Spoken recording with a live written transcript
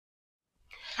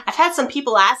had some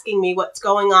people asking me what's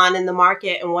going on in the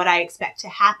market and what I expect to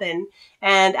happen.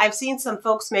 And I've seen some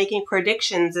folks making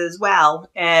predictions as well.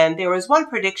 And there was one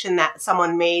prediction that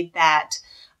someone made that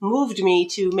moved me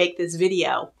to make this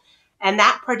video. And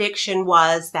that prediction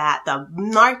was that the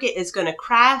market is going to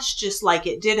crash just like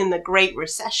it did in the Great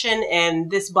Recession,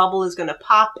 and this bubble is going to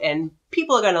pop and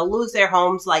people are going to lose their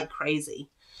homes like crazy.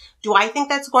 Do I think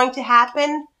that's going to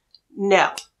happen? No.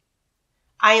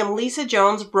 I am Lisa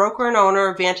Jones, broker and owner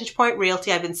of Vantage Point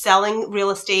Realty. I've been selling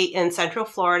real estate in Central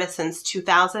Florida since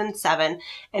 2007,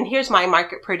 and here's my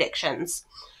market predictions.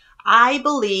 I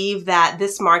believe that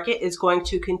this market is going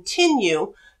to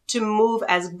continue to move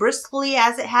as briskly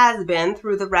as it has been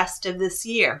through the rest of this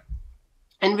year.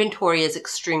 Inventory is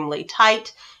extremely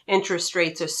tight. Interest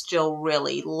rates are still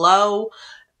really low.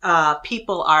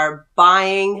 People are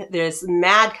buying. There's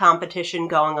mad competition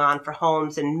going on for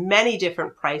homes in many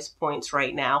different price points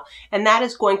right now, and that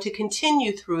is going to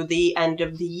continue through the end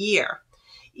of the year.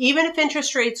 Even if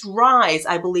interest rates rise,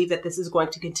 I believe that this is going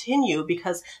to continue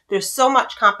because there's so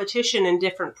much competition in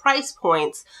different price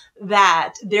points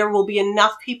that there will be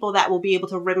enough people that will be able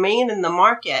to remain in the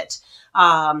market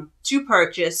to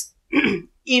purchase,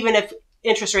 even if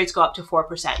interest rates go up to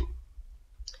 4%.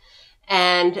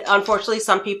 And unfortunately,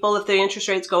 some people, if the interest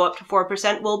rates go up to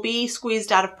 4%, will be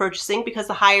squeezed out of purchasing because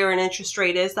the higher an interest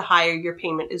rate is, the higher your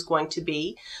payment is going to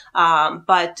be.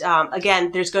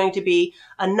 Again, there's going to be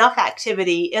enough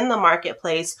activity in the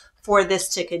marketplace for this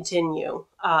to continue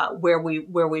where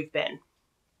we've been.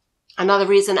 Another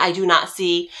reason I do not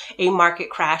see a market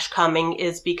crash coming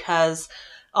is because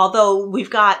although we've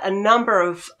got a number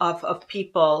of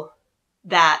people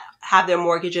that have their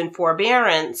mortgage in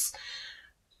forbearance,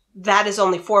 that is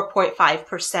only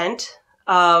 4.5%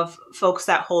 of folks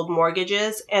that hold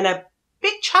mortgages. And a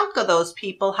big chunk of those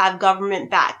people have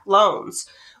government-backed loans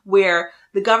where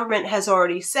the government has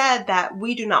already said that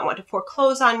we do not want to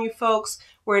foreclose on you folks.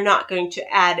 We're not going to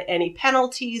add any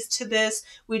penalties to this.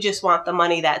 We just want the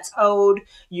money that's owed.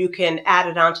 You can add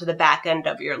it onto the back end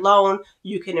of your loan.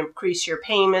 You can increase your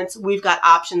payments. We've got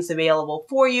options available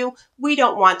for you. We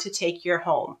don't want to take your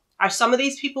home. Are some of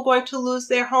these people going to lose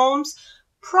their homes?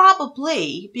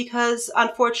 Probably, because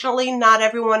unfortunately not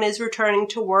everyone is returning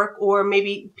to work, or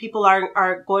maybe people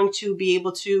are going to be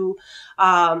able to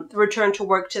return to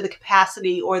work to the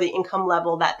capacity or the income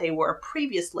level that they were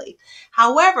previously.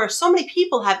 However, so many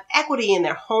people have equity in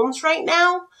their homes right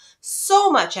now, so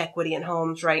much equity in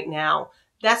homes right now.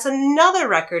 That's another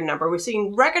record number. We're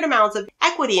seeing record amounts of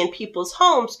equity in people's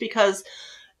homes because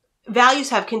values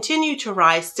have continued to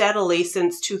rise steadily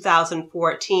since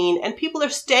 2014, and people are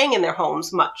staying in their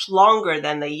homes much longer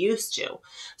than they used to.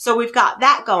 So we've got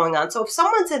that going on. So if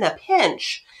someone's in a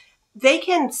pinch, they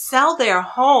can sell their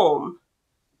home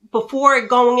before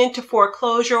going into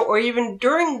foreclosure, or even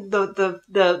during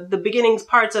the beginnings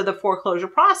parts of the foreclosure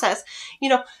process. You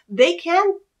know, they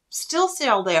can still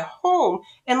sell their home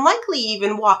and likely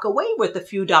even walk away with a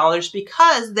few dollars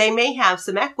because they may have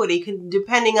some equity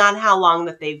depending on how long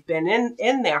that they've been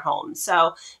in their home.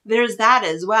 So there's that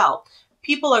as well.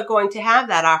 People are going to have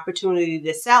that opportunity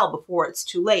to sell before it's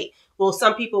too late. Will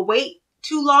some people wait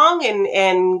too long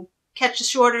and catch the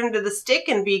short end of the stick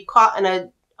and be caught in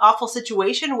an awful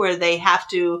situation where they have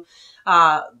to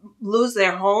lose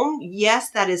their home? Yes,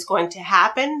 that is going to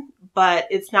happen, but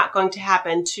it's not going to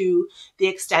happen to the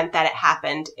extent that it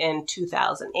happened in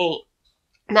 2008.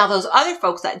 Now, those other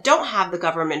folks that don't have the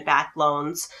government-backed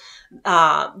loans,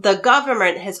 the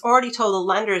government has already told the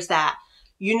lenders that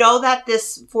you know that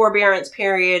this forbearance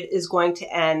period is going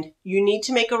to end. You need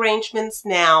to make arrangements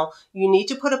now. You need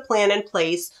to put a plan in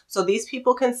place so these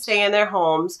people can stay in their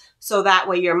homes. So that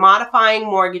way you're modifying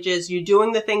mortgages, you're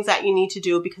doing the things that you need to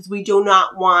do, because we do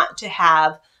not want to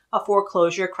have a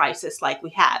foreclosure crisis like we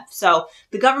have. So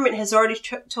the government has already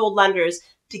told lenders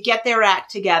to get their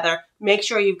act together, make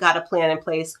sure you've got a plan in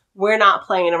place. We're not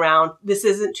playing around. This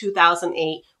isn't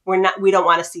 2008. We don't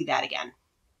want to see that again.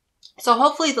 So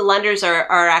hopefully the lenders are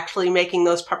actually making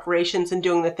those preparations and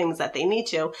doing the things that they need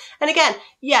to. And again,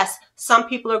 yes, some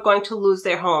people are going to lose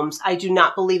their homes. I do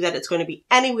not believe that it's going to be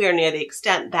anywhere near the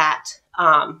extent that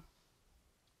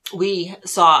we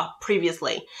saw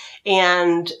previously.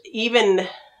 And even,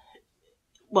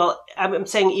 well, I'm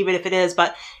saying even if it is,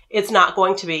 but it's not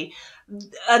going to be.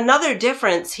 Another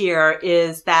difference here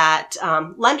is that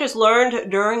lenders learned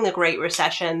during the Great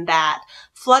Recession that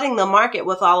flooding the market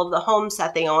with all of the homes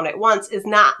that they own at once is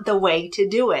not the way to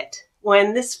do it.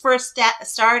 When this first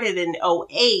started in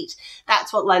 2008,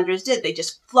 that's what lenders did. They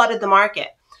just flooded the market.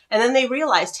 And then they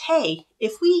realized, hey,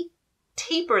 if we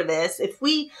taper this, if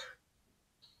we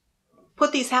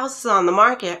put these houses on the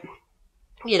market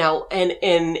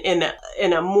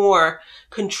in a more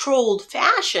controlled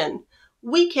fashion,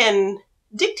 we can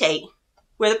dictate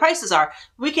where the prices are.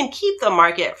 We can keep the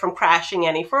market from crashing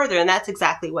any further, and that's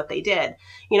exactly what they did.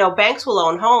 Banks will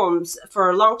own homes for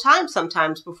a long time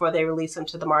sometimes before they release them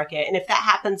to the market, and if that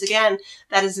happens again,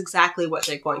 that is exactly what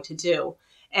they're going to do.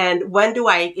 And when do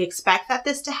I expect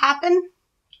this to happen?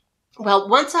 Well,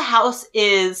 once a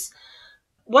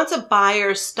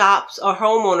buyer stops, a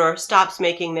homeowner stops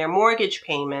making their mortgage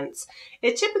payments,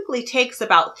 it typically takes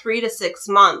about 3 to 6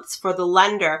 months for the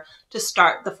lender to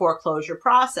start the foreclosure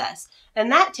process.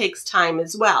 And that takes time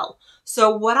as well.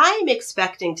 So what I'm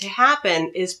expecting to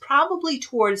happen is probably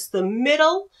towards the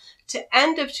middle to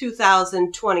end of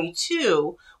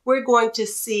 2022, we're going to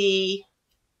see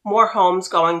more homes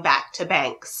going back to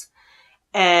banks.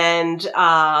 And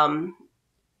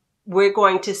we're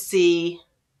going to see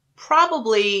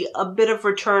probably a bit of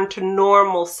return to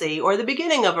normalcy, or the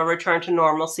beginning of a return to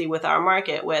normalcy with our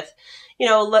market, with,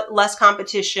 less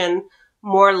competition,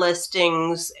 more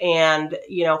listings, and,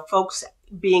 folks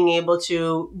being able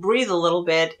to breathe a little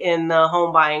bit in the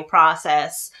home buying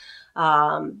process,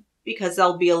 because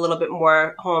there'll be a little bit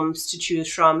more homes to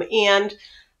choose from, and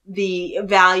the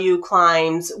value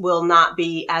climbs will not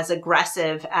be as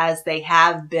aggressive as they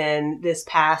have been this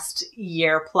past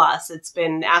year plus. It's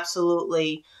been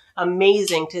absolutely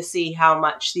amazing to see how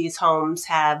much these homes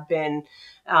have been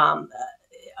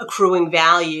accruing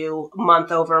value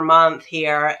month over month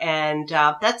here. And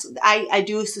I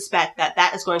do suspect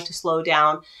that is going to slow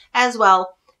down as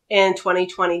well in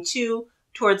 2022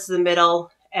 towards the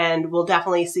middle. And we'll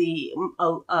definitely see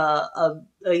a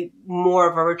more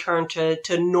of a return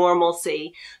to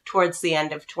normalcy towards the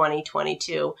end of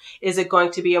 2022. Is it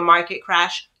going to be a market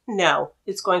crash? No,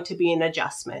 it's going to be an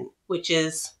adjustment, which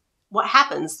is what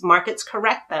happens. Markets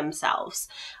correct themselves.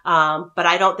 But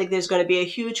I don't think there's going to be a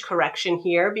huge correction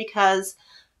here because,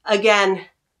 again,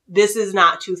 this is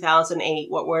not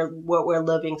 2008, what we're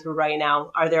living through right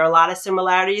now. Are there a lot of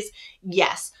similarities?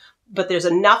 Yes. But there's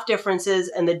enough differences,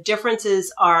 and the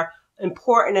differences are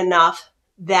important enough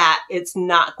that it's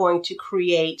not going to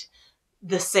create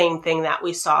the same thing that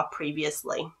we saw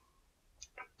previously.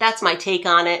 That's my take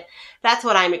on it. That's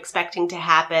what I'm expecting to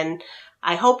happen.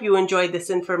 I hope you enjoyed this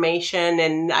information,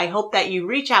 and I hope that you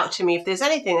reach out to me if there's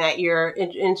anything that you're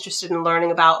interested in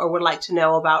learning about or would like to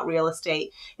know about real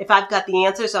estate. If I've got the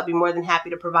answers, I'll be more than happy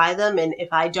to provide them. And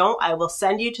if I don't, I will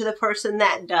send you to the person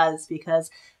that does,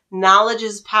 because knowledge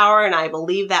is power, and I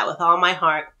believe that with all my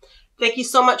heart. Thank you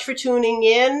so much for tuning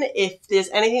in. If there's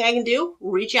anything I can do,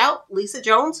 reach out. Lisa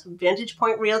Jones, Vantage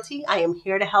Point Realty. I am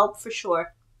here to help for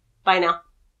sure. Bye now.